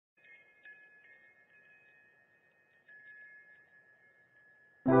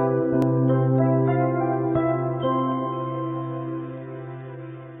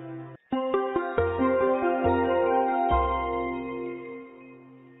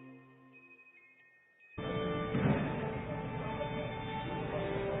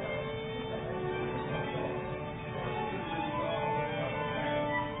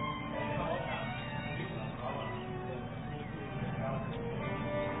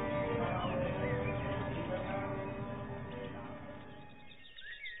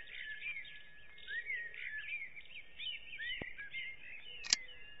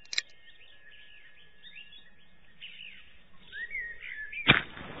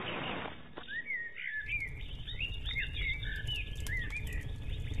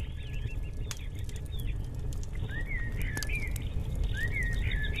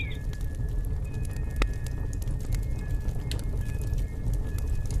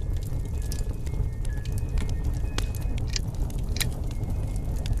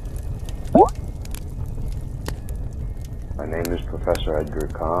Professor Edgar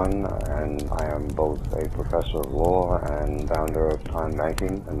Kahn, and I am both a professor of law and founder of Time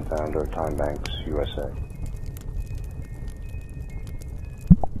Banking and founder of Time Banks USA.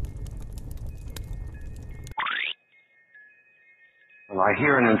 When I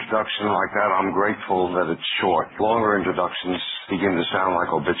hear an introduction like that, I'm grateful that it's short. Longer introductions begin to sound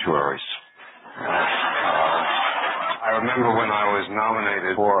like obituaries. I remember when I was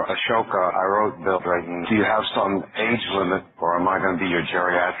nominated for Ashoka, I wrote Bill Drayton, do you have some age limit or am I going to be your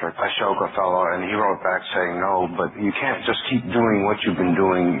geriatric Ashoka fellow? And he wrote back saying, no, but you can't just keep doing what you've been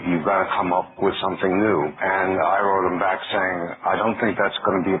doing. You've got to come up with something new. And I wrote him back saying, I don't think that's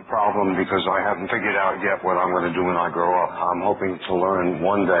going to be a problem because I haven't figured out yet what I'm going to do when I grow up. I'm hoping to learn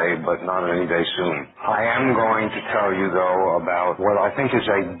one day, but not any day soon. I am going to tell you, though, about what I think is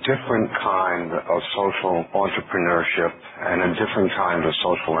a different kind of social entrepreneurship and a different kind of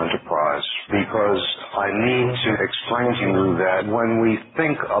social enterprise, because I need to explain to you that when we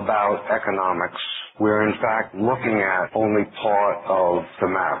think about economics, we're in fact looking at only part of the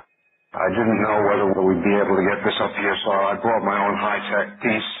map. I didn't know whether we'd be able to get this up here, so I brought my own high-tech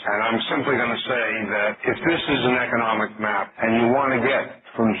piece, and I'm simply going to say that if this is an economic map and you want to get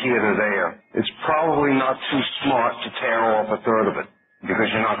from here to there, it's probably not too smart to tear off a third of it,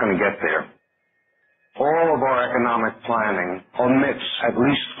 because you're not going to get there. All of our economic planning omits at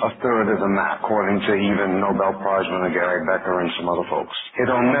least a third of the map, according to even Nobel Prize winner Gary Becker and some other folks.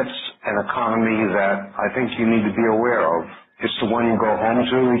 It omits an economy that I think you need to be aware of. It's the one you go home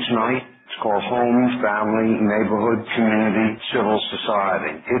to each night. It's called home, family, neighborhood, community, civil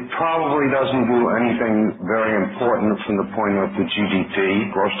society. It probably doesn't do anything very important from the point of the GDP,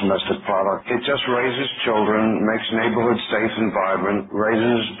 gross domestic product. It just raises children, makes neighborhoods safe and vibrant,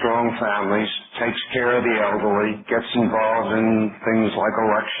 raises strong families, takes care of the elderly, gets involved in things like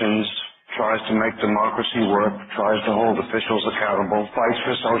elections, tries to make democracy work, tries to hold officials accountable, fights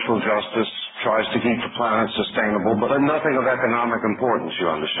for social justice, tries to keep the planet sustainable, but nothing of economic importance, you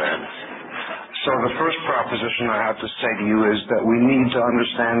understand. So the first proposition I have to say to you is that we need to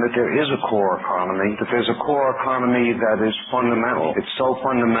understand that there is a core economy, that there's a core economy that is fundamental. It's so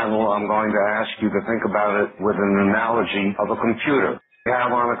fundamental, I'm going to ask you to think about it with an analogy of a computer. We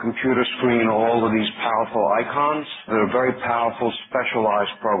have on a computer screen all of these powerful icons that are very powerful,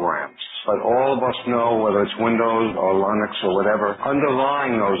 specialized programs. But all of us know, whether it's Windows or Linux or whatever,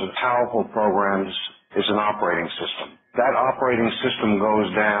 underlying those powerful programs is an operating system. That operating system goes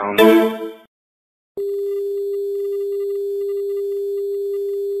down.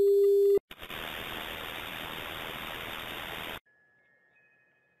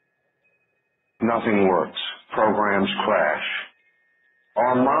 Nothing works. Programs crash.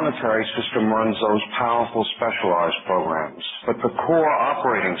 Our monetary system runs those powerful specialized programs, but the core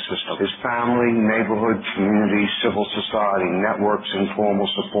operating system is family, neighborhood, community, civil society, networks, informal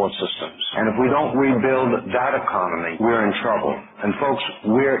support systems. And if we don't rebuild that economy, we're in trouble. And folks,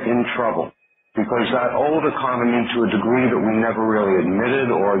 we're in trouble. Because that old economy, to a degree that we never really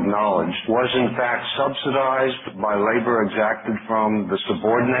admitted or acknowledged, was in fact subsidized by labor exacted from the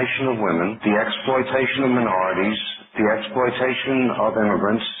subordination of women, the exploitation of minorities, the exploitation of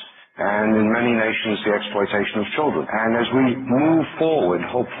immigrants, and in many nations, the exploitation of children. And as we move forward,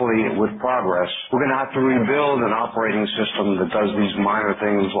 hopefully with progress, we're going to have to rebuild an operating system that does these minor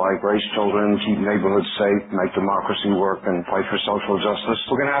things like raise children, keep neighborhoods safe, make democracy work, and fight for social justice.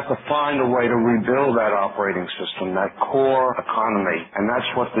 We're going to have to find a way to rebuild that operating system, that core economy, and that's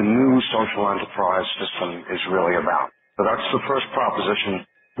what the new social enterprise system is really about. So that's the first proposition.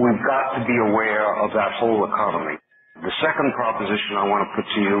 We've got to be aware of that whole economy. The second proposition I want to put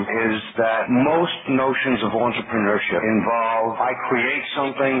to you is that most notions of entrepreneurship involve, I create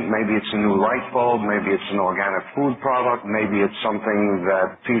something, maybe it's a new light bulb, maybe it's an organic food product, maybe it's something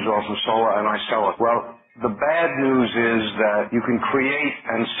that feeds off of solar and I sell it. Well, the bad news is that you can create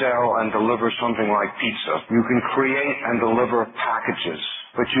and sell and deliver something like pizza. You can create and deliver packages,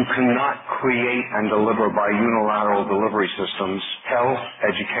 but you cannot create and deliver by unilateral delivery systems health,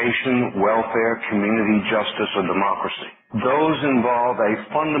 education, welfare, community justice, or democracy. Those involve a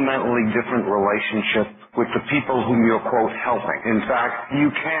fundamentally different relationship with the people whom you're, quote, helping. In fact,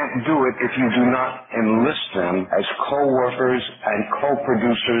 you can't do it if you do not enlist them as co-workers and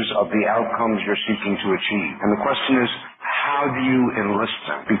co-producers of the outcomes you're seeking to achieve. And the question is, how do you enlist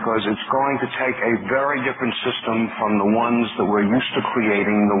them? Because it's going to take a very different system from the ones that we're used to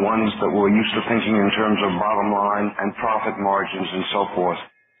creating, the ones that we're used to thinking in terms of bottom line and profit margins and so forth.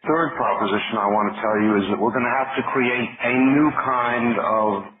 Third proposition I want to tell you is that we're going to have to create a new kind of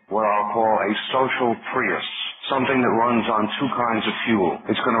what I'll call a social Prius. something that runs on two kinds of fuel.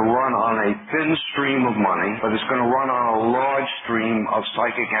 It's going to run on a thin stream of money, but it's going to run on a large stream of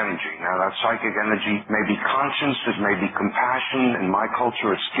psychic energy. Now, that psychic energy may be conscience, it may be compassion. In my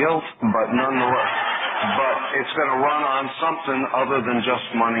culture, it's guilt, but nonetheless. But it's going to run on something other than just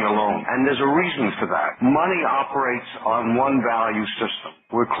money alone. And there's a reason for that. Money operates on one value system.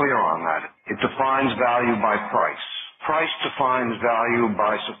 We're clear on that. It defines value by price. Price defines value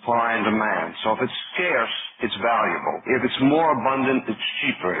by supply and demand. So if it's scarce, it's valuable. If it's more abundant, it's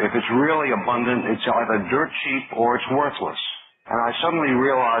cheaper. If it's really abundant, it's either dirt cheap or it's worthless. And I suddenly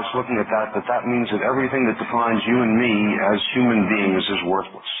realized, looking at that means that everything that defines you and me as human beings is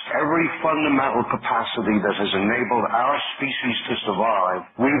worthless. Every fundamental capacity that has enabled our species to survive,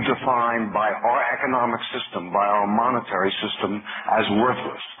 we've defined by our economic system, by our monetary system, as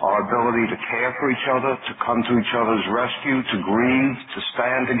worthless. Our ability to care for each other, to come to each other's rescue, to grieve, to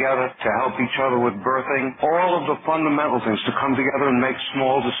stand together, to help each other with birthing, all of the fundamental things, to come together and make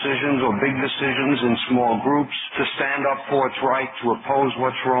small decisions or big decisions in small groups, to stand up for what's right, to oppose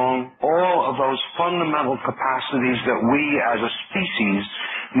what's wrong, all of those fundamental capacities that we as a species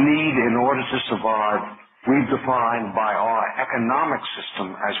need in order to survive, we've defined by our economic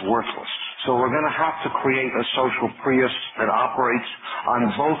system as worthless. So we're going to have to create a social Prius that operates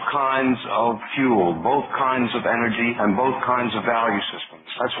on both kinds of fuel, both kinds of energy, and both kinds of value systems.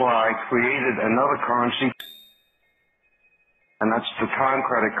 That's why I created another currency, and that's the time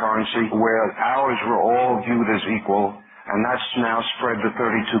credit currency, where ours were all viewed as equal, and that's now spread to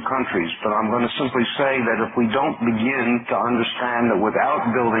 32 countries. But I'm going to simply say that if we don't begin to understand that without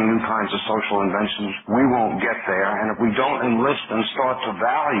building new kinds of social inventions, we won't get there, and if we don't enlist and start to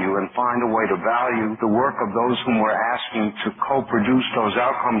value and find a way to value the work of those whom we're asking to co-produce those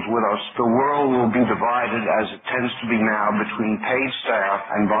outcomes with us, the world will be divided, as it tends to be now, between paid staff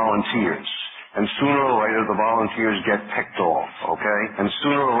and volunteers. And sooner or later, the volunteers get picked off, okay? And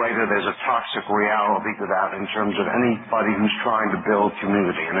sooner or later, there's a toxic reality to that in terms of anybody who's trying to build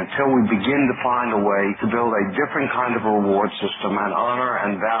community. And until we begin to find a way to build a different kind of reward system and honor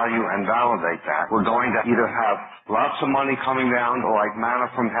and value and validate that, we're going to either have lots of money coming down like manna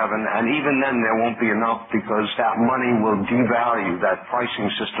from heaven, and even then there won't be enough because that money will devalue, that pricing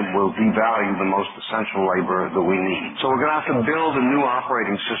system will devalue the most essential labor that we need. So we're going to have to build a new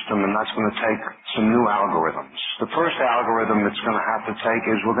operating system, and that's going to take some new algorithms. The first algorithm it's going to have to take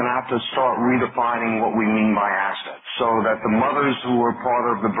is we're going to have to start redefining what we mean by assets, so that the mothers who were part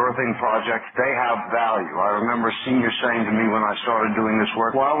of the birthing project, they have value. I remember a senior saying to me when I started doing this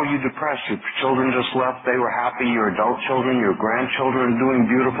work, "Why were you depressed? Your children just left, they were happy, your adult children, your grandchildren are doing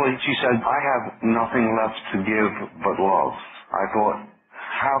beautifully." She said, "I have nothing left to give but love." I thought,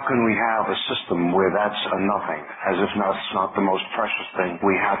 how can we have a system where that's a nothing, as if that's not the most precious thing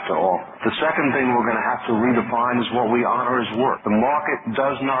we have to offer? The second thing we're going to have to redefine is what we honor as work. The market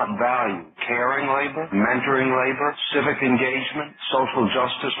does not value caring labor, mentoring labor, civic engagement, social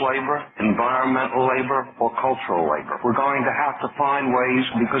justice labor, environmental labor, or cultural labor. We're going to have to find ways,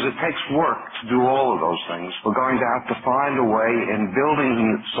 because it takes work to do all of those things, we're going to have to find a way in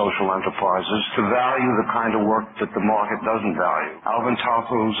building social enterprises to value the kind of work that the market doesn't value. Alvin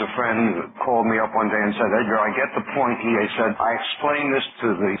Toffler, who's a friend, called me up one day and said, "Edgar, I get the point." He said, "I explain this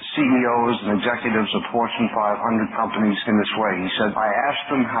to the CEOs and executives of Fortune 500 companies in this way." He said, "I asked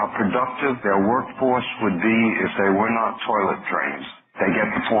them how productive their workforce would be if they were not toilet drains." They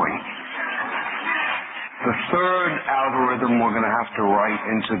get the point. The third algorithm we're going to have to write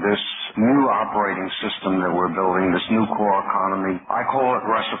into this new operating system that we're building, this new core economy, I call it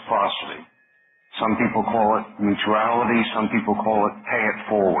reciprocity. Some people call it mutuality. Some people call it pay it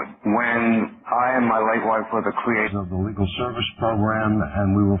forward. When I and my late wife were the creators of the Legal Service Program,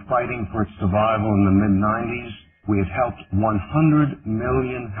 and we were fighting for its survival in the mid-90s, we had helped 100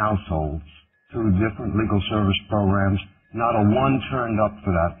 million households through different legal service programs. Not a one turned up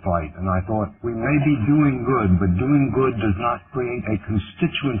for that fight. And I thought, we may be doing good, but doing good does not create a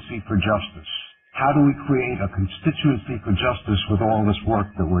constituency for justice. How do we create a constituency for justice with all this work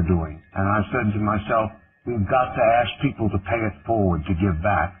that we're doing? And I said to myself, we've got to ask people to pay it forward, to give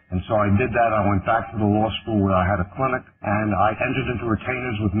back. And so I did that. I went back to the law school where I had a clinic, and I entered into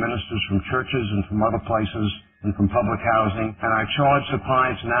retainers with ministers from churches and from other places and from public housing. And I charged the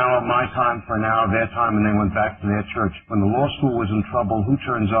clients an hour of my time for an hour of their time, and they went back to their church. When the law school was in trouble, who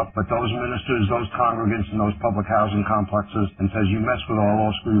turns up but those ministers, those congregants in those public housing complexes, and says, "You mess with our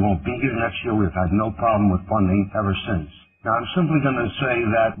law school, you won't be here next year." We've had no problem with funding ever since. Now, I'm simply going to say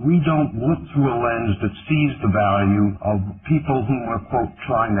that we don't look through a lens that sees the value of people whom we're, quote,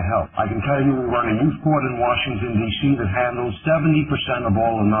 trying to help. I can tell you we run a youth court in Washington, D.C. that handles 70% of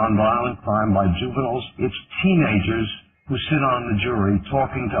all the nonviolent crime by juveniles. It's teenagers who sit on the jury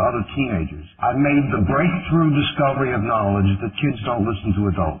talking to other teenagers. I've made the breakthrough discovery of knowledge that kids don't listen to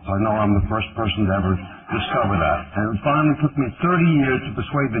adults. I know I'm the first person to ever discover that. And it finally took me 30 years to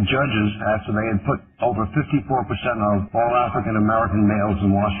persuade the judges, after they had put over 54% of all African American males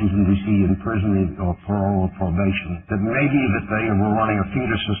in Washington, D.C. in prison or parole or probation, that maybe that they were running a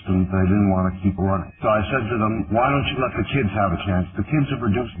feeder system that they didn't want to keep running. So I said to them, why don't you let the kids have a chance? The kids have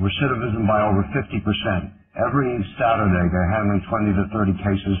reduced recidivism by over 50%. Every Saturday, they're handling 20 to 30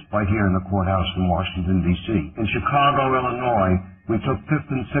 cases right here in the courthouse in Washington, D.C. In Chicago, Illinois, we took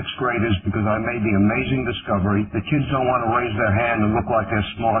 5th and 6th graders because I made the amazing discovery that kids don't want to raise their hand and look like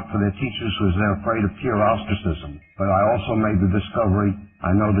they're smart for their teachers because they're afraid of peer ostracism. But I also made the discovery,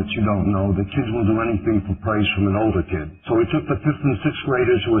 I know that you don't know, that kids will do anything for praise from an older kid. So we took the 5th and 6th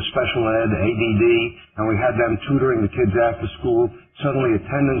graders who were special ed, ADD, and we had them tutoring the kids after school. Suddenly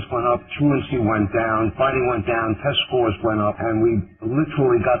attendance went up, truancy went down, fighting went down, test scores went up, and we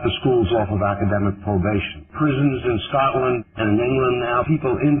literally got the schools off of academic probation. Prisons in Scotland and in England now,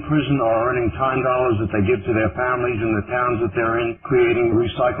 people in prison are earning time dollars that they give to their families in the towns that they're in, creating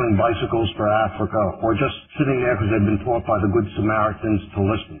recycling bicycles for Africa, or just sitting there because they've been taught by the Good Samaritans to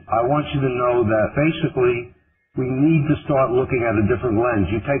listen. I want you to know that basically we need to start looking at a different lens.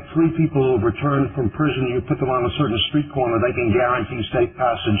 You take 3 people who have returned from prison, you put them on a certain street corner, they can guarantee safe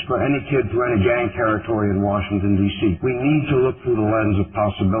passage for any kid through any gang territory in Washington, D.C. We need to look through the lens of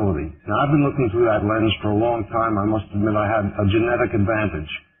possibility. Now, I've been looking through that lens for a long time. I must admit I had a genetic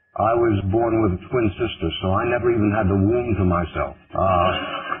advantage. I was born with a twin sister, so I never even had the womb to myself.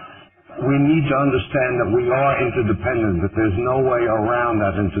 We need to understand that we are interdependent, that there's no way around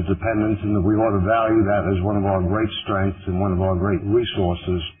that interdependence, and that we ought to value that as one of our great strengths and one of our great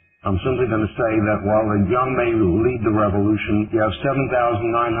resources. I'm simply going to say that while the young may lead the revolution, you have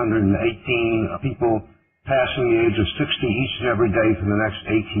 7,918 people passing the age of 60 each and every day for the next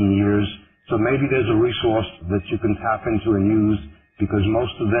 18 years. So maybe there's a resource that you can tap into and use, because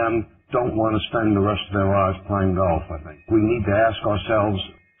most of them don't want to spend the rest of their lives playing golf, I think. We need to ask ourselves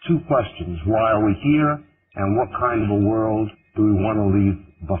 2 questions. Why are we here? And what kind of a world do we want to leave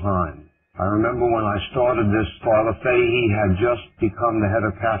behind? I remember when I started this, Father Fahey had just become the head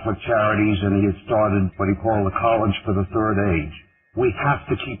of Catholic Charities, and he had started what he called the College for the Third Age. We have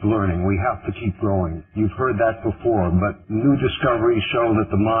to keep learning. We have to keep growing. You've heard that before, but new discoveries show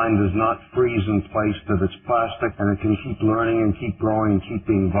that the mind does not freeze in place, that it's plastic, and it can keep learning and keep growing and keep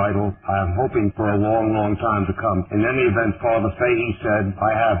being vital. I'm hoping for a long, long time to come. In any event, Father Fahey said,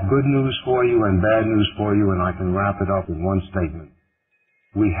 I have good news for you and bad news for you, and I can wrap it up in one statement.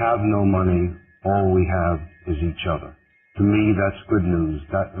 We have no money. All we have is each other. To me, that's good news.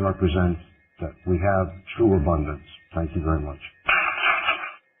 That represents that we have true abundance. Thank you very much.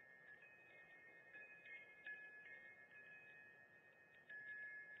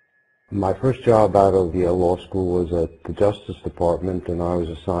 My first job out of Yale Law School was at the Justice Department, and I was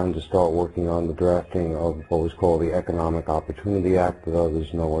assigned to start working on the drafting of what was called the Economic Opportunity Act, that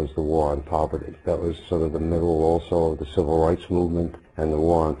others know as the War on Poverty. That was sort of the middle also of the Civil Rights Movement, and the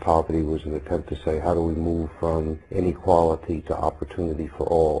War on Poverty was an attempt to say, how do we move from inequality to opportunity for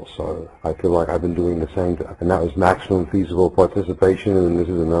all? So I feel like I've been doing the same, and that was maximum feasible participation, and this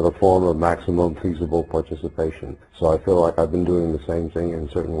is another form of maximum feasible participation. So I feel like I've been doing the same thing in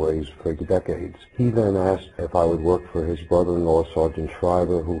certain ways for decades. He then asked if I would work for his brother-in-law, Sergeant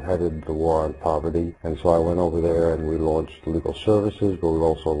Shriver, who headed the War on Poverty, and so I went over there and we launched Legal Services, but we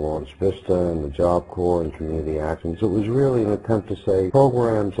also launched VISTA and the Job Corps and Community Action. So it was really an attempt to say,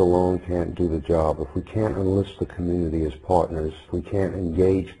 programs alone can't do the job. If we can't enlist the community as partners, if we can't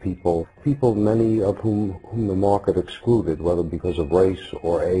engage people, many of whom the market excluded, whether because of race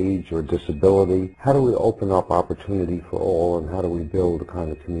or age or disability, how do we open up opportunity for all, and how do we build the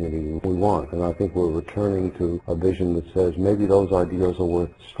kind of community we want? And I think we're returning to a vision that says maybe those ideas are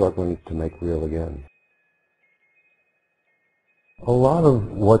worth struggling to make real again. A lot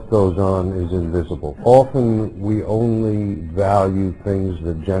of what goes on is invisible. Often we only value things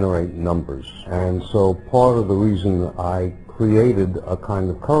that generate numbers. And so part of the reason I created a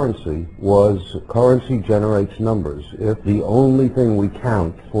kind of currency was currency generates numbers. If the only thing we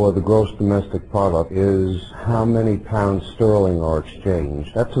count for the gross domestic product is how many pounds sterling are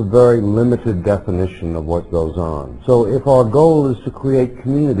exchanged, that's a very limited definition of what goes on. So if our goal is to create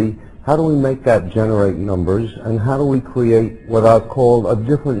community, How do we make that generate numbers, and how do we create what I've called a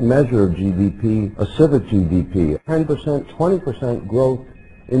different measure of GDP, a civic GDP, 10%, 20% growth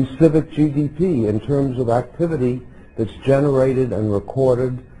in civic GDP in terms of activity that's generated and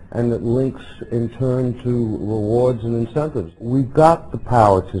recorded and that links in turn to rewards and incentives. We've got the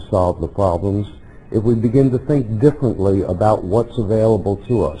power to solve the problems if we begin to think differently about what's available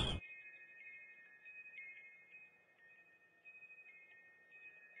to us.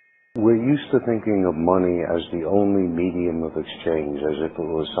 We're used to thinking of money as the only medium of exchange, as if it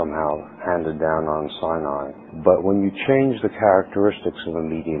was somehow handed down on Sinai. But when you change the characteristics of a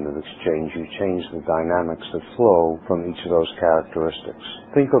medium of exchange, you change the dynamics that flow from each of those characteristics.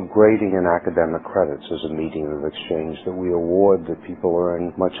 Think of grading and academic credits as a medium of exchange that we award that people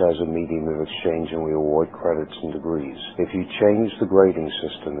earn much as a medium of exchange, and we award credits and degrees. If you change the grading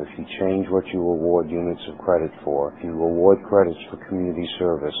system, if you change what you award units of credit for, if you award credits for community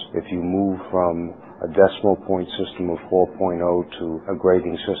service, if you move from a decimal point system of 4.0 to a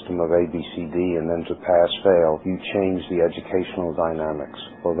grading system of A, B, C, D, and then to pass-fail, you change the educational dynamics.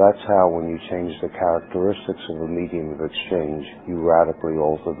 Well, that's how, when you change the characteristics of a medium of exchange, you radically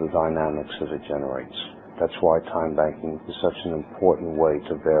alter the dynamics that it generates. That's why time banking is such an important way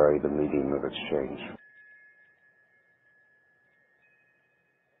to vary the medium of exchange.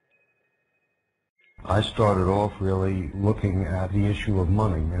 I started off really looking at the issue of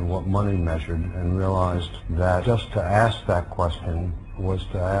money and what money measured, and realized that just to ask that question was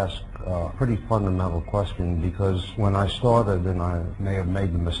to ask a pretty fundamental question, because when I started, and I may have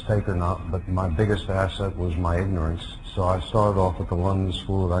made the mistake or not, but my biggest asset was my ignorance. So I started off at the London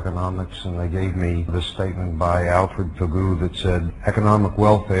School of Economics, and they gave me this statement by Alfred Pigou that said, economic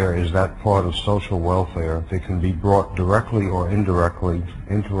welfare is that part of social welfare that can be brought directly or indirectly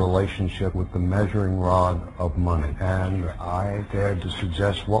into relationship with the measuring rod of money. And I dared to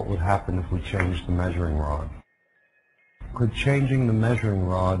suggest what would happen if we changed the measuring rod. Could changing the measuring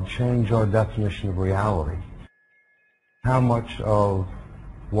rod change our definition of reality? How much of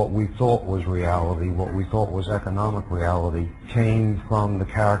what we thought was reality, what we thought was economic reality, came from the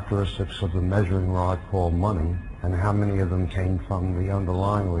characteristics of the measuring rod called money, and how many of them came from the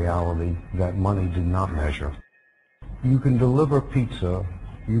underlying reality that money did not measure? You can deliver pizza,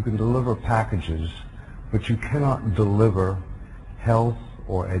 you can deliver packages, but you cannot deliver health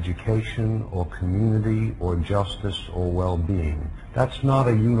or education or community or justice or well-being. That's not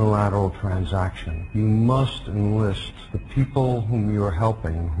a unilateral transaction. You must enlist the people whom you're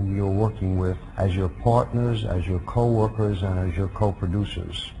helping, whom you're working with, as your partners, as your co-workers, and as your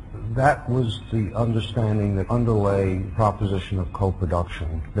co-producers. That was the understanding that underlay the proposition of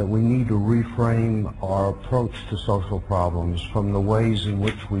co-production, that we need to reframe our approach to social problems from the ways in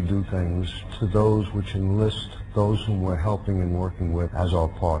which we do things to those which enlist those whom we're helping and working with as our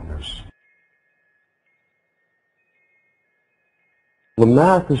partners. The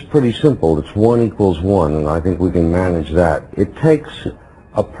math is pretty simple. It's 1 equals 1, and I think we can manage that. It takes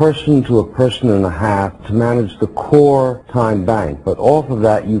a person to a person and a half to manage the core time bank, but off of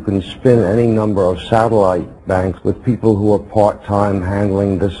that you can spin any number of satellite banks with people who are part-time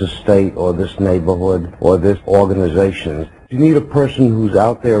handling this estate or this neighborhood or this organization. You need a person who's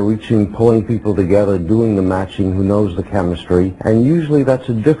out there reaching, pulling people together, doing the matching, who knows the chemistry, and usually that's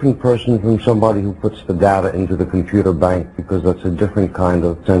a different person from somebody who puts the data into the computer bank, because that's a different kind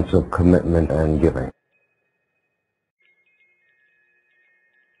of sense of commitment and giving.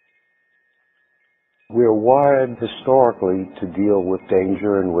 We're wired historically to deal with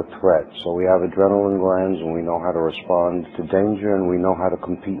danger and with threat. So we have adrenaline glands, and we know how to respond to danger, and we know how to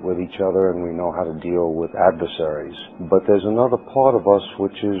compete with each other, and we know how to deal with adversaries. But there's another part of us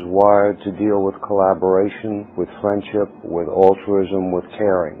which is wired to deal with collaboration, with friendship, with altruism, with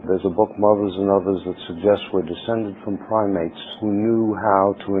caring. There's a book, Mothers and Others, that suggests we're descended from primates who knew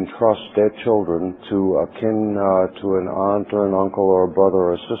how to entrust their children to to an aunt or an uncle or a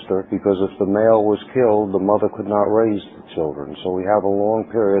brother or a sister, because if the male was killed, the mother could not raise the children. So we have a long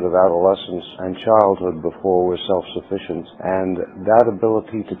period of adolescence and childhood before we're self-sufficient. And that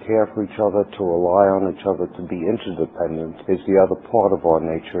ability to care for each other, to rely on each other, to be interdependent, is the other part of our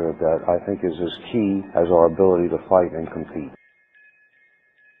nature that I think is as key as our ability to fight and compete.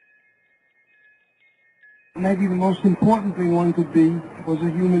 Maybe the most important thing one could be was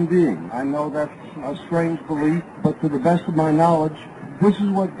a human being. I know that's a strange belief, but to the best of my knowledge, this is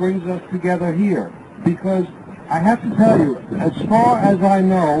what brings us together here. Because I have to tell you, as far as I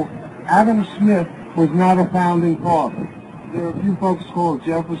know, Adam Smith was not a founding father. There are a few folks called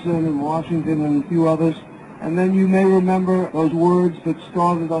Jefferson and Washington and a few others, and then you may remember those words that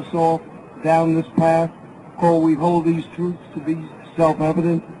started us off down this path, called "We hold these truths to be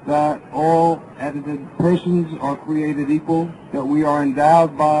self-evident that all edited persons are created equal, that we are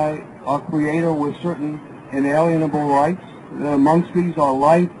endowed by our Creator with certain inalienable rights. Amongst these are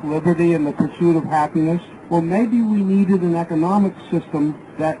life, liberty, and the pursuit of happiness. Well, maybe we needed an economic system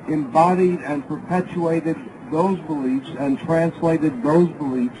that embodied and perpetuated those beliefs and translated those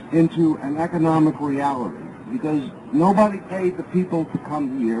beliefs into an economic reality. Because nobody paid the people to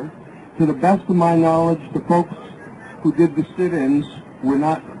come here. To the best of my knowledge, the folks who did the sit-ins were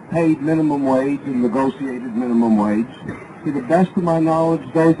not paid minimum wage and negotiated minimum wage. To the best of my knowledge,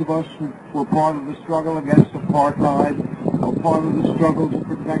 those of us who were part of the struggle against apartheid or part of the struggle to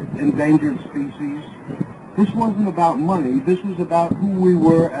protect endangered species, this wasn't about money. This was about who we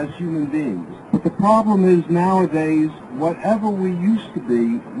were as human beings. But the problem is nowadays, whatever we used to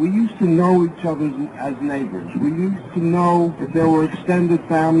be, we used to know each other as neighbors. We used to know if there were extended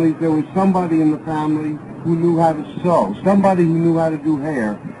families, there was somebody in the family who knew how to sew, somebody who knew how to do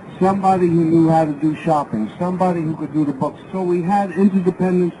hair, somebody who knew how to do shopping, somebody who could do the books. So we had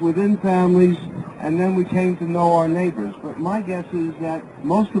interdependence within families, and then we came to know our neighbors. But my guess is that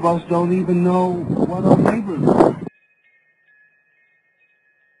most of us don't even know what our neighbors are.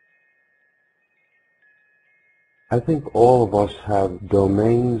 I think all of us have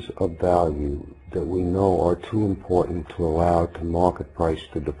domains of value that we know are too important to allow to market price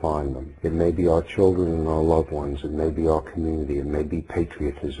to define them. It may be our children and our loved ones, it may be our community, it may be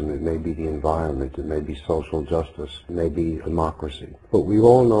patriotism, it may be the environment, it may be social justice, it may be democracy. But we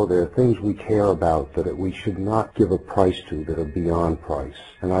all know there are things we care about that we should not give a price to that are beyond price.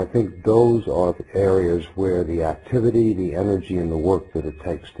 And I think those are the areas where the activity, the energy, and the work that it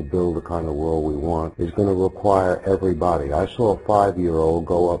takes to build the kind of world we want is going to require everybody. I saw a 5-year-old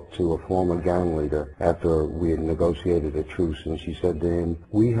go up to a former gang leader after we had negotiated a truce, and she said to him,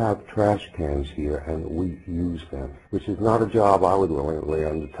 "We have trash cans here and we use them," which is not a job I would willingly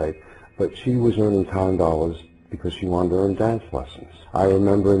undertake, but she was earning time dollars because she wanted to earn dance lessons. I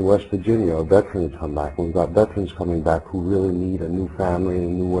remember in West Virginia, a veteran had come back. We've got veterans coming back who really need a new family and a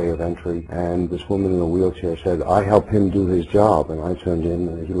new way of entry, and this woman in a wheelchair said, "I help him do his job." And I turned in,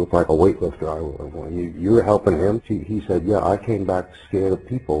 and he looked like a weightlifter. You're helping him? He said, "Yeah, I came back scared of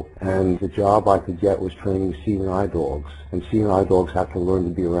people, and the job I could get was training seeing-eye dogs, and seeing-eye dogs have to learn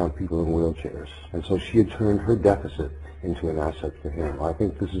to be around people in wheelchairs." And so she had turned her deficit into an asset for him. I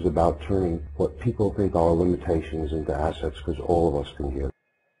think this is about turning what people think are limitations into assets, because all of us can give.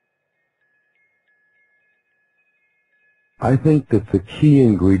 I think that the key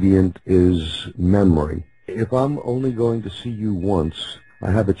ingredient is memory. If I'm only going to see you once, I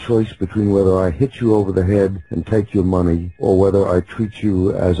have a choice between whether I hit you over the head and take your money or whether I treat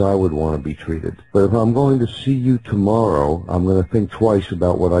you as I would want to be treated. But if I'm going to see you tomorrow, I'm going to think twice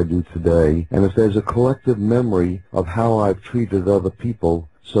about what I do today. And if there's a collective memory of how I've treated other people,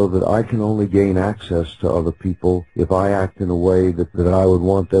 so that I can only gain access to other people if I act in a way that I would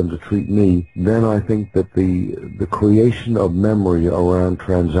want them to treat me, then I think that the creation of memory around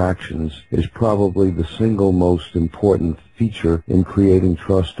transactions is probably the single most important feature in creating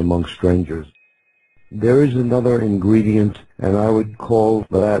trust among strangers. There is another ingredient, and I would call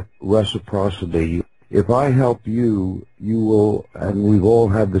that reciprocity. If I help you, you will, and we've all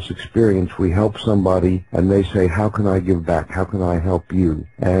had this experience, we help somebody and they say, "How can I give back? How can I help you?"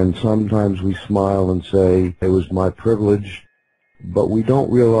 And sometimes we smile and say, "It was my privilege," but we don't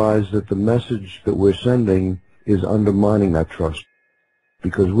realize that the message that we're sending is undermining that trust.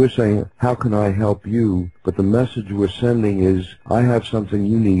 Because we're saying, "How can I help you?" But the message we're sending is, "I have something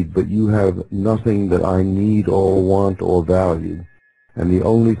you need, but you have nothing that I need or want or value. And the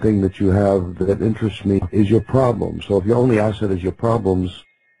only thing that you have that interests me is your problems." So if your only asset is your problems,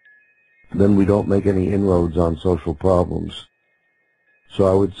 then we don't make any inroads on social problems. So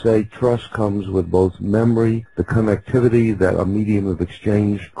I would say trust comes with both memory, the connectivity that a medium of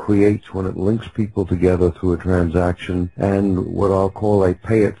exchange creates when it links people together through a transaction, and what I'll call a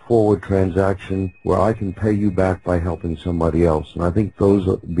pay-it-forward transaction where I can pay you back by helping somebody else. And I think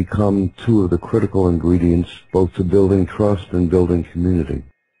those become two of the critical ingredients both to building trust and building community.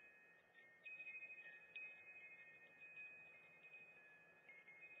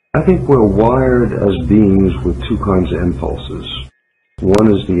 I think we're wired as beings with two kinds of impulses.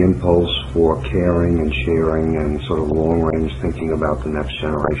 One is the impulse for caring and sharing and sort of long-range thinking about the next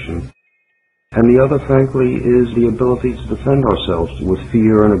generation. And the other, frankly, is the ability to defend ourselves with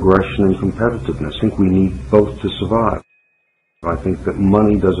fear and aggression and competitiveness. I think we need both to survive. I think that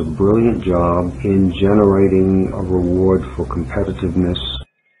money does a brilliant job in generating a reward for competitiveness.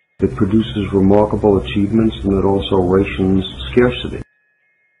 It produces remarkable achievements, and it also rations scarcity.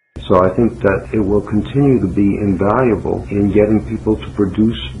 So I think that it will continue to be invaluable in getting people to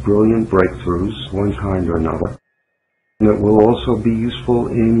produce brilliant breakthroughs, one kind or another. And it will also be useful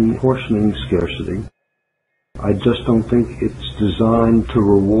in portioning scarcity. I just don't think it's designed to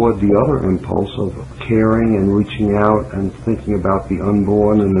reward the other impulse of caring and reaching out and thinking about the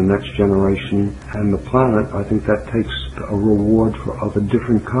unborn and the next generation and the planet. I think that takes a reward of a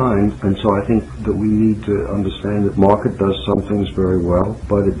different kind, and so I think that we need to understand that market does some things very well,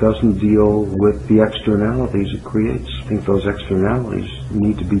 but it doesn't deal with the externalities it creates. I think those externalities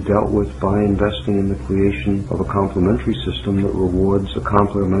need to be dealt with by investing in the creation of a complementary system that rewards the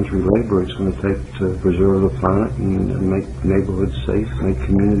complementary labor it's going to take to preserve the planet and make neighborhoods safe, make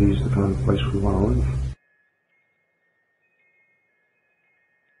communities the kind of place we want to live.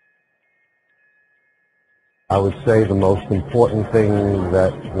 I would say the most important thing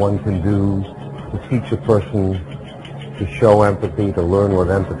that one can do to teach a person to show empathy, to learn what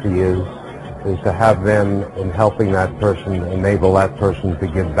empathy is to have them, in helping that person, enable that person to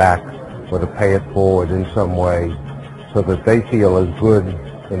give back or to pay it forward in some way so that they feel as good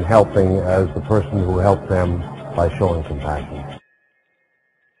in helping as the person who helped them by showing compassion.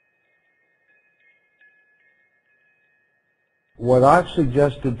 What I've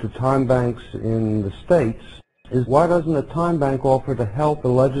suggested to time banks in the States is, why doesn't a time bank offer to help the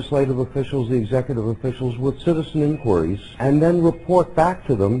legislative officials, the executive officials with citizen inquiries, and then report back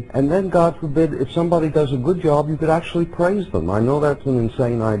to them, and then, God forbid, if somebody does a good job, you could actually praise them. I know that's an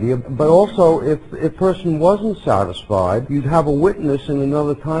insane idea, but also if a person wasn't satisfied, you'd have a witness and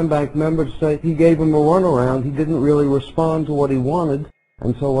another time bank member to say he gave him a runaround, he didn't really respond to what he wanted.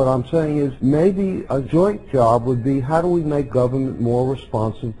 And so what I'm saying is, maybe a joint job would be, how do we make government more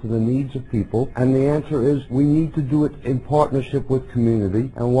responsive to the needs of people? And the answer is, we need to do it in partnership with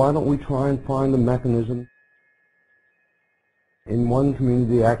community. And why don't we try and find a mechanism? In one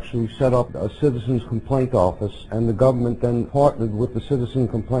community, actually set up a citizens complaint office, and the government then partnered with the citizen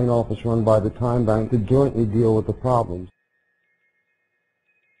complaint office run by the time bank to jointly deal with the problems.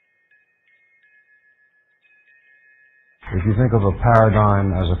 If you think of a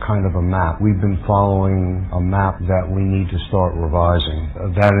paradigm as a kind of a map, we've been following a map that we need to start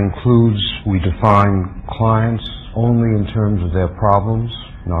revising. That includes, we define clients only in terms of their problems,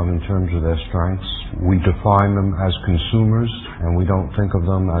 not in terms of their strengths. We define them as consumers, and we don't think of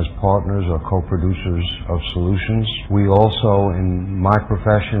them as partners or co-producers of solutions. We also, in my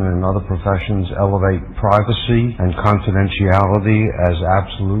profession and other professions, elevate privacy and confidentiality as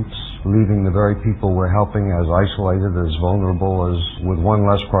absolutes, leaving the very people we're helping as isolated, as vulnerable, as with one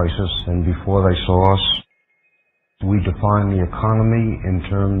less crisis than before they saw us. We define the economy in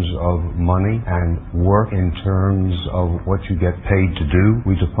terms of money and work in terms of what you get paid to do.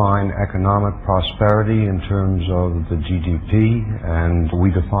 We define economic prosperity in terms of the GDP, and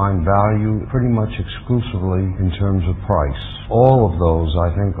we define value pretty much exclusively in terms of price. All of those, I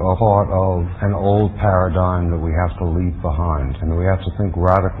think, are part of an old paradigm that we have to leave behind, and we have to think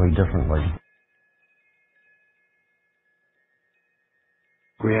radically differently.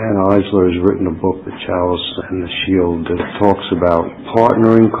 Brianne Eisler has written a book, The Chalice and the Shield, that talks about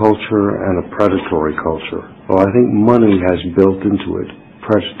partnering culture and a predatory culture. Well, I think money has built into it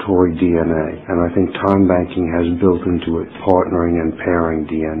predatory DNA, and I think time banking has built into it partnering and pairing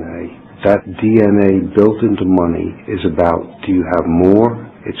DNA. That DNA built into money is about, do you have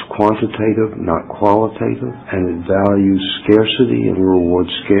more? It's quantitative, not qualitative, and it values scarcity and rewards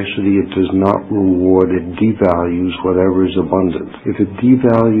scarcity. It does not reward, it devalues whatever is abundant. If it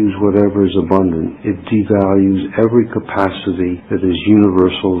devalues whatever is abundant, it devalues every capacity that is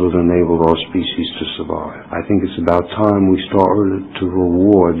universal that enabled our species to survive. I think it's about time we started to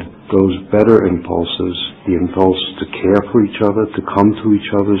reward those better impulses, the impulse to care for each other, to come to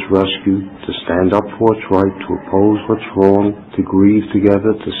each other's rescue, to stand up for what's right, to oppose what's wrong, to grieve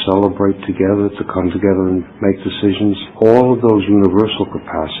together, to celebrate together, to come together and make decisions. All of those universal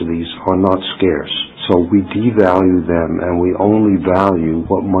capacities are not scarce, so we devalue them and we only value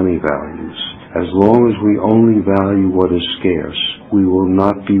what money values. As long as we only value what is scarce, we will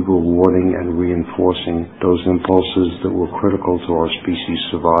not be rewarding and reinforcing those impulses that were critical to our species'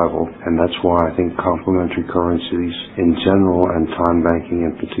 survival. And that's why I think complementary currencies in general and time banking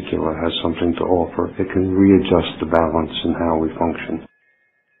in particular has something to offer. It can readjust the balance in how we function.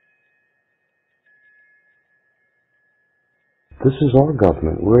 This is our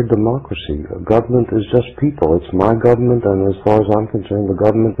government. We're a democracy. Government is just people. It's my government, and as far as I'm concerned, the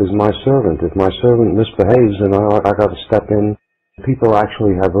government is my servant. If my servant misbehaves, then I got to step in People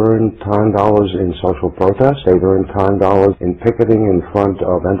actually have earned time dollars in social protest. They've earned time dollars in picketing in front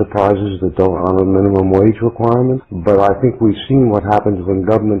of enterprises that don't honor minimum wage requirements. But I think we've seen what happens when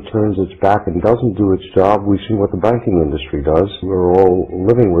government turns its back and doesn't do its job. We've seen what the banking industry does. We're all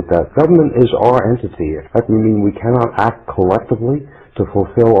living with that. Government is our entity. That means we cannot act collectively to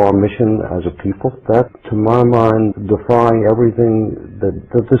fulfill our mission as a people. That, to my mind, defying everything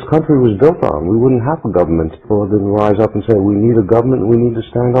that this country was built on. We wouldn't have a government. People didn't rise up and say, we need a government, we need to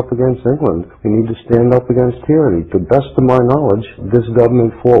stand up against England. We need to stand up against tyranny. To the best of my knowledge, this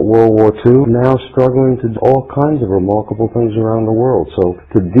government fought World War II, now struggling to do all kinds of remarkable things around the world. So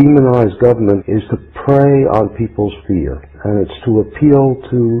to demonize government is to prey on people's fear. And it's to appeal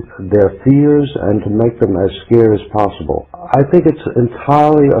to their fears and to make them as scared as possible. I think it's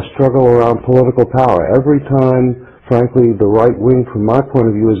entirely a struggle around political power. Every time, frankly, the right wing, from my point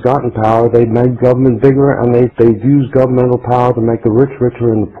of view, has gotten power, they've made government bigger, and they've used governmental power to make the rich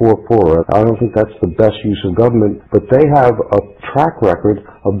richer and the poor poorer. I don't think that's the best use of government, but they have a track record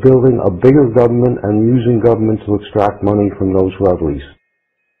of building a bigger government and using government to extract money from those who have least.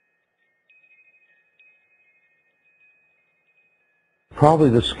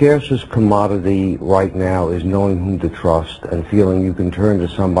 Probably the scarcest commodity right now is knowing whom to trust and feeling you can turn to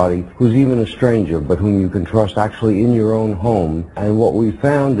somebody who's even a stranger but whom you can trust actually in your own home. And what we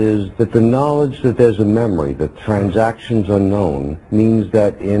found is that the knowledge that there's a memory, that transactions are known, means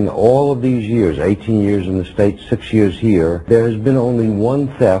that in all of these years, 18 years in the States, 6 years here, there has been only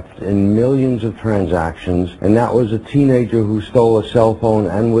one theft in millions of transactions, and that was a teenager who stole a cell phone,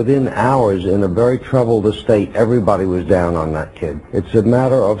 and within hours, in a very troubled estate, everybody was down on that kid. It's a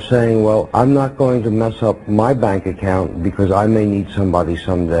matter of saying, well, I'm not going to mess up my bank account because I may need somebody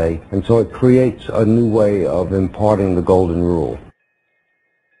someday. And so it creates a new way of imparting the golden rule.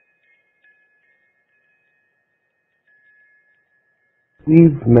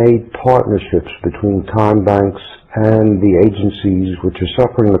 We've made partnerships between time banks and the agencies which are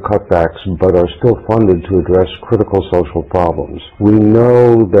suffering the cutbacks but are still funded to address critical social problems. We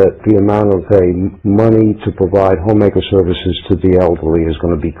know that the amount of money to provide homemaker services to the elderly is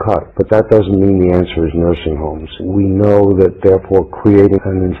going to be cut, but that doesn't mean the answer is nursing homes. We know that therefore creating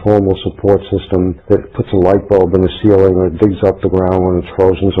an informal support system that puts a light bulb in the ceiling or digs up the ground when it's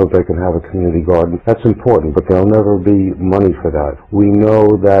frozen so they can have a community garden, that's important, but there'll never be money for that. We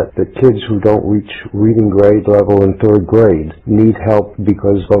know that the kids who don't reach reading grade level in third grade need help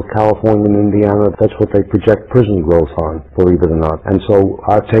because both California and Indiana, that's what they project prison growth on, believe it or not. And so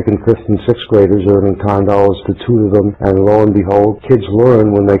I've taken 5th and 6th graders earning time dollars to tutor them, and lo and behold, kids learn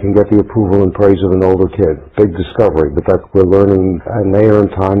when they can get the approval and praise of an older kid. Big discovery, but that we're learning, and they earn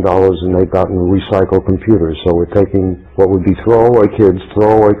time dollars and they've gotten recycled computers. So we're taking what would be throwaway kids,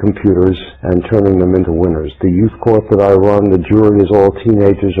 throwaway computers, and turning them into winners. The youth court that I run, the jury is all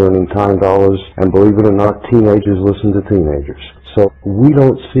teenagers earning time dollars, and believe it or not, teenagers listen to teenagers. So we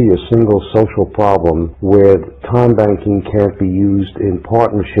don't see a single social problem where time banking can't be used in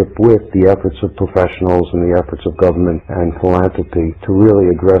partnership with the efforts of professionals and the efforts of government and philanthropy to really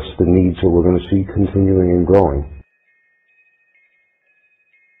address the needs that we're going to see continuing and growing.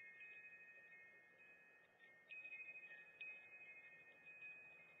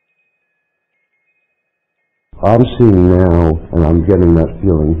 I'm seeing now, and I'm getting that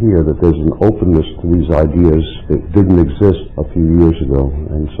feeling here, that there's an openness to these ideas that didn't exist a few years ago.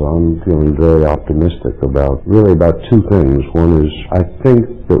 And so I'm feeling very optimistic about two things. One is, I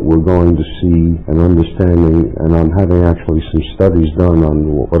think that we're going to see an understanding, and I'm having actually some studies done on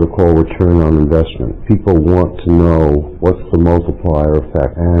what are called return on investment. People want to know what's the multiplier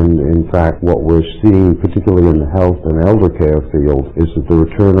effect. And in fact, what we're seeing, particularly in the health and elder care field, is that the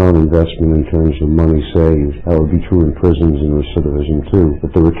return on investment in terms of money saved, that would be true in prisons and recidivism too,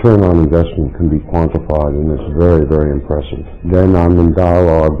 but the return on investment can be quantified, and it's very, very impressive. Then I'm in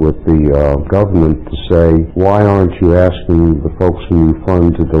dialogue with the government to say, why aren't you asking the folks who you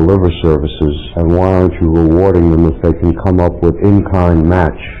fund to deliver services, and why aren't you rewarding them if they can come up with in-kind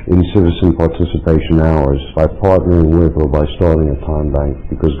match in citizen participation hours by partnering with or by starting a time bank?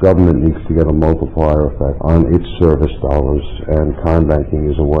 Because government needs to get a multiplier effect on its service dollars, and time banking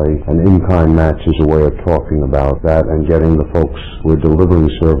is a way, an in-kind match is a way of talking about that and getting the folks who are delivering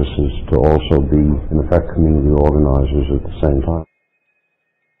services to also be, in effect, community organizers at the same time.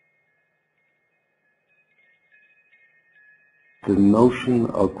 The notion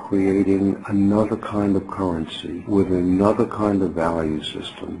of creating another kind of currency with another kind of value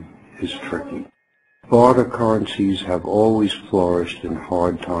system is tricky. Barter currencies have always flourished in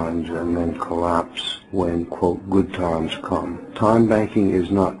hard times and then collapse when, quote, good times come. Time banking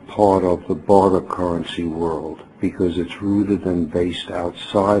is not part of the barter currency world. because it's rooted and based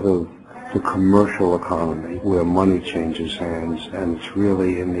outside of the commercial economy where money changes hands, and it's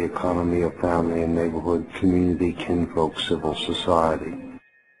really in the economy of family and neighborhood, community, kinfolk, civil society.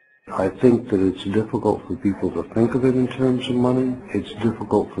 I think that it's difficult for people to think of it in terms of money. It's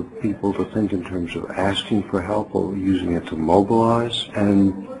difficult for people to think in terms of asking for help or using it to mobilize.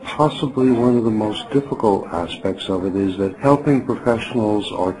 And possibly one of the most difficult aspects of it is that helping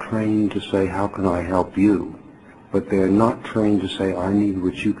professionals are trained to say, how can I help you? But they're not trained to say, I need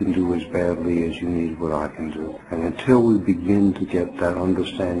what you can do as badly as you need what I can do. And until we begin to get that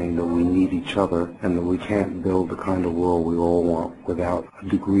understanding that we need each other and that we can't build the kind of world we all want without a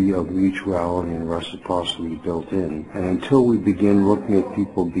degree of mutuality and reciprocity built in, and until we begin looking at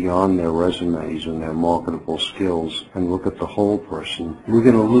people beyond their resumes and their marketable skills and look at the whole person, we're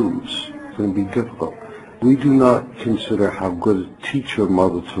going to lose. It's going to be difficult. We do not consider how good a teacher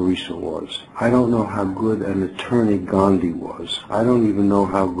Mother Teresa was. I don't know how good an attorney Gandhi was. I don't even know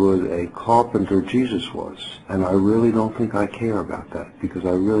how good a carpenter Jesus was. And I really don't think I care about that, because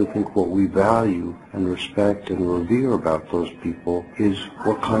I really think what we value and respect and revere about those people is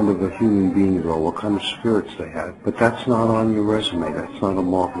what kind of a human being they are, what kind of spirits they have. But that's not on your resume. That's not a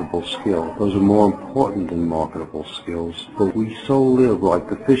marketable skill. Those are more important than marketable skills. But we so live like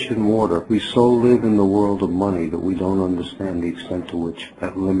the fish in water. We so live in the world of money that we don't understand the extent to which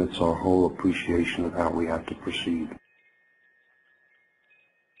that limits our whole appreciation of how we have to proceed.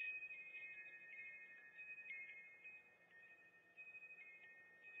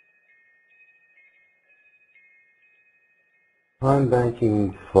 Time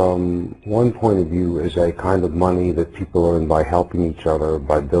banking, from one point of view, is a kind of money that people earn by helping each other,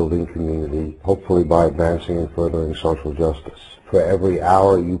 by building community, hopefully by advancing and furthering social justice. For every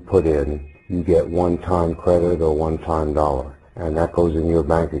hour you put in, you get one-time credit or one-time dollar, and that goes in your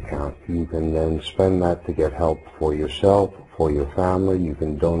bank account. You can then spend that to get help for yourself, for your family. You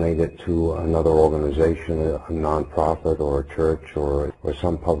can donate it to another organization, a nonprofit or a church or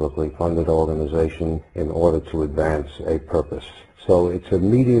some publicly funded organization in order to advance a purpose. So it's a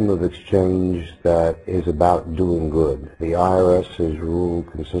medium of exchange that is about doing good. The IRS has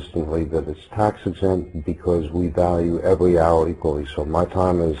ruled consistently that it's tax exempt because we value every hour equally. So my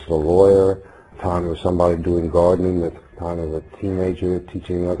time as a lawyer, time of somebody doing gardening, the time of a teenager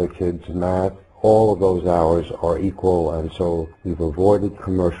teaching other kids math, all of those hours are equal, and so we've avoided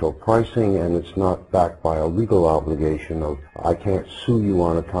commercial pricing, and it's not backed by a legal obligation of, I can't sue you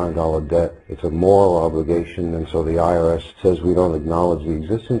on a $10 debt. It's a moral obligation, and so the IRS says we don't acknowledge the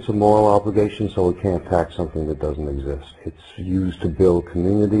existence of moral obligation, so we can't tax something that doesn't exist. It's used to build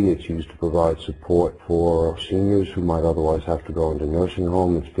community. It's used to provide support for seniors who might otherwise have to go into nursing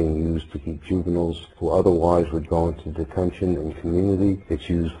home. It's being used to keep juveniles who otherwise would go into detention and community. It's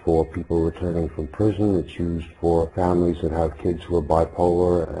used for people returning from prison. It's used for families that have kids who are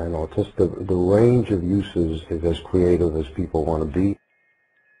bipolar and autistic. The range of uses is as creative as people want to be.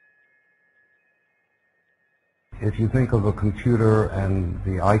 If you think of a computer and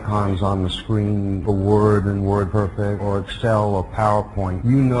the icons on the screen for Word and WordPerfect or Excel or PowerPoint,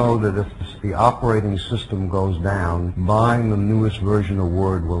 you know that if the operating system goes down, buying the newest version of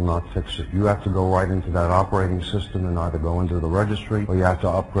Word will not fix it. You have to go right into that operating system and either go into the registry or you have to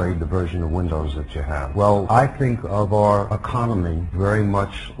upgrade the version of Windows that you have. Well, I think of our economy very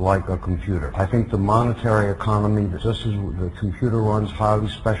much like a computer. I think the monetary economy, just as the computer runs highly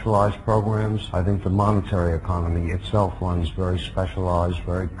specialized programs, I think the monetary economy itself runs very specialized,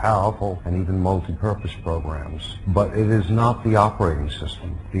 very powerful, and even multi-purpose programs. But it is not the operating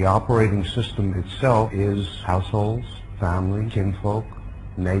system. The operating system itself is households, family, kinfolk,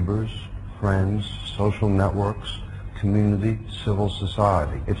 neighbors, friends, social networks, community, civil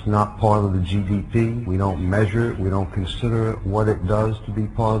society. It's not part of the GDP. We don't measure it. We don't consider what it does to be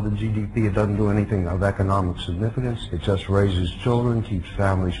part of the GDP. It doesn't do anything of economic significance. It just raises children, keeps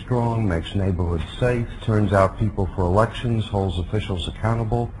families strong, makes neighborhoods safe, turns out people for elections, holds officials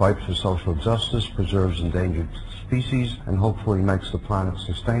accountable, fights for social justice, preserves endangered species, and hopefully makes the planet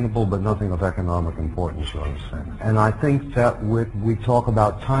sustainable, but nothing of economic importance, you understand. And I think that when we talk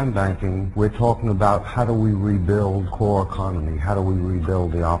about time banking, we're talking about how do we rebuild core economy, how do we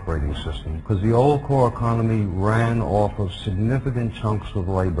rebuild the operating system? Because the old core economy ran off of significant chunks of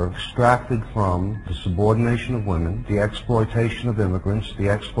labor extracted from the subordination of women, the exploitation of immigrants, the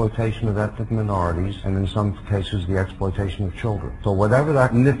exploitation of ethnic minorities, and in some cases the exploitation of children. So whatever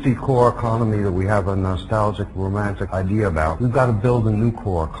that nifty core economy that we have a nostalgic, romantic idea about, we've got to build a new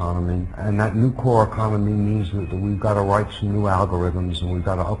core economy, and that new core economy means that we've got to write some new algorithms and we've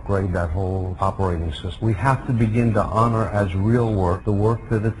got to upgrade that whole operating system. We have to begin to honor as real work the work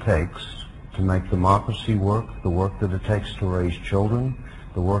that it takes to make democracy work, the work that it takes to raise children,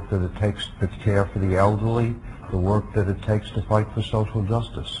 the work that it takes to care for the elderly, the work that it takes to fight for social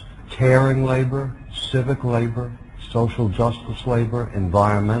justice. Caring labor, civic labor, social justice labor,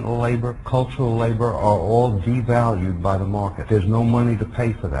 environmental labor, cultural labor are all devalued by the market. There's no money to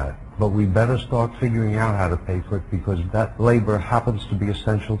pay for that. But we better start figuring out how to pay for it, because that labor happens to be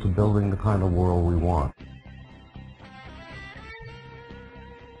essential to building the kind of world we want.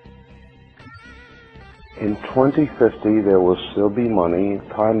 In 2050, there will still be money.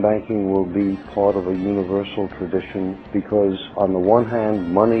 Time banking will be part of a universal tradition because, on the one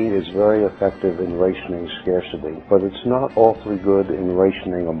hand, money is very effective in rationing scarcity, but it's not awfully good in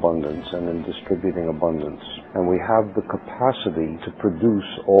rationing abundance and in distributing abundance. And we have the capacity to produce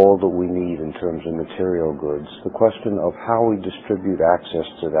all that we need in terms of material goods. The question of how we distribute access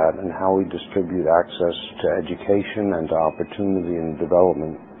to that and how we distribute access to education and to opportunity and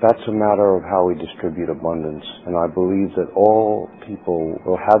development, that's a matter of how we distribute abundance. And I believe that all people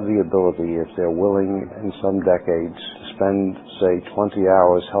will have the ability, if they're willing in some decades, to spend, say, 20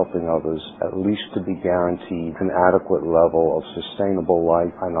 hours helping others, at least to be guaranteed an adequate level of sustainable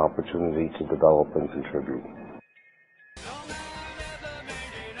life and opportunity to develop and contribute.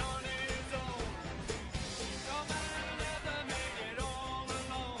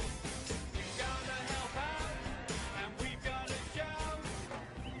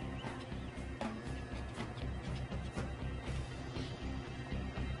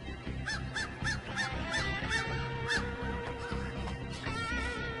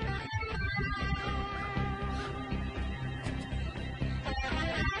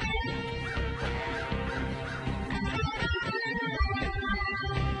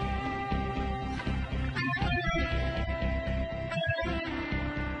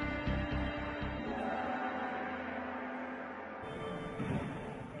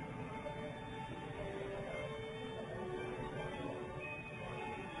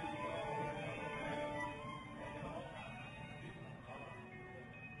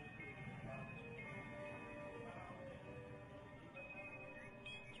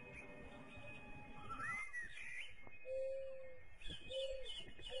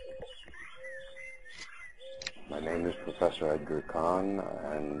 My name is Professor Edgar Kahn,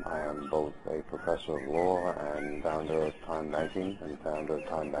 and I am both a professor of law and founder of Time Banking and founder of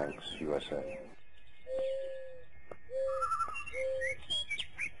Time Banks USA.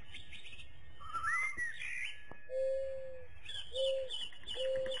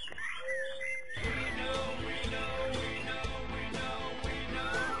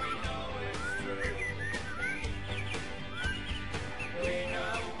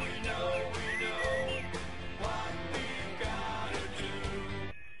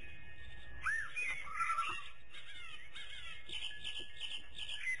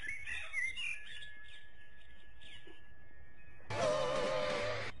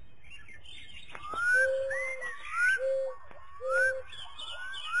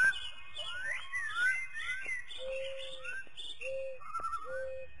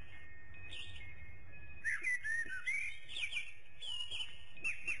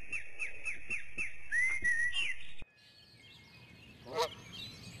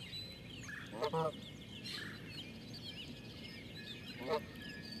 Huh?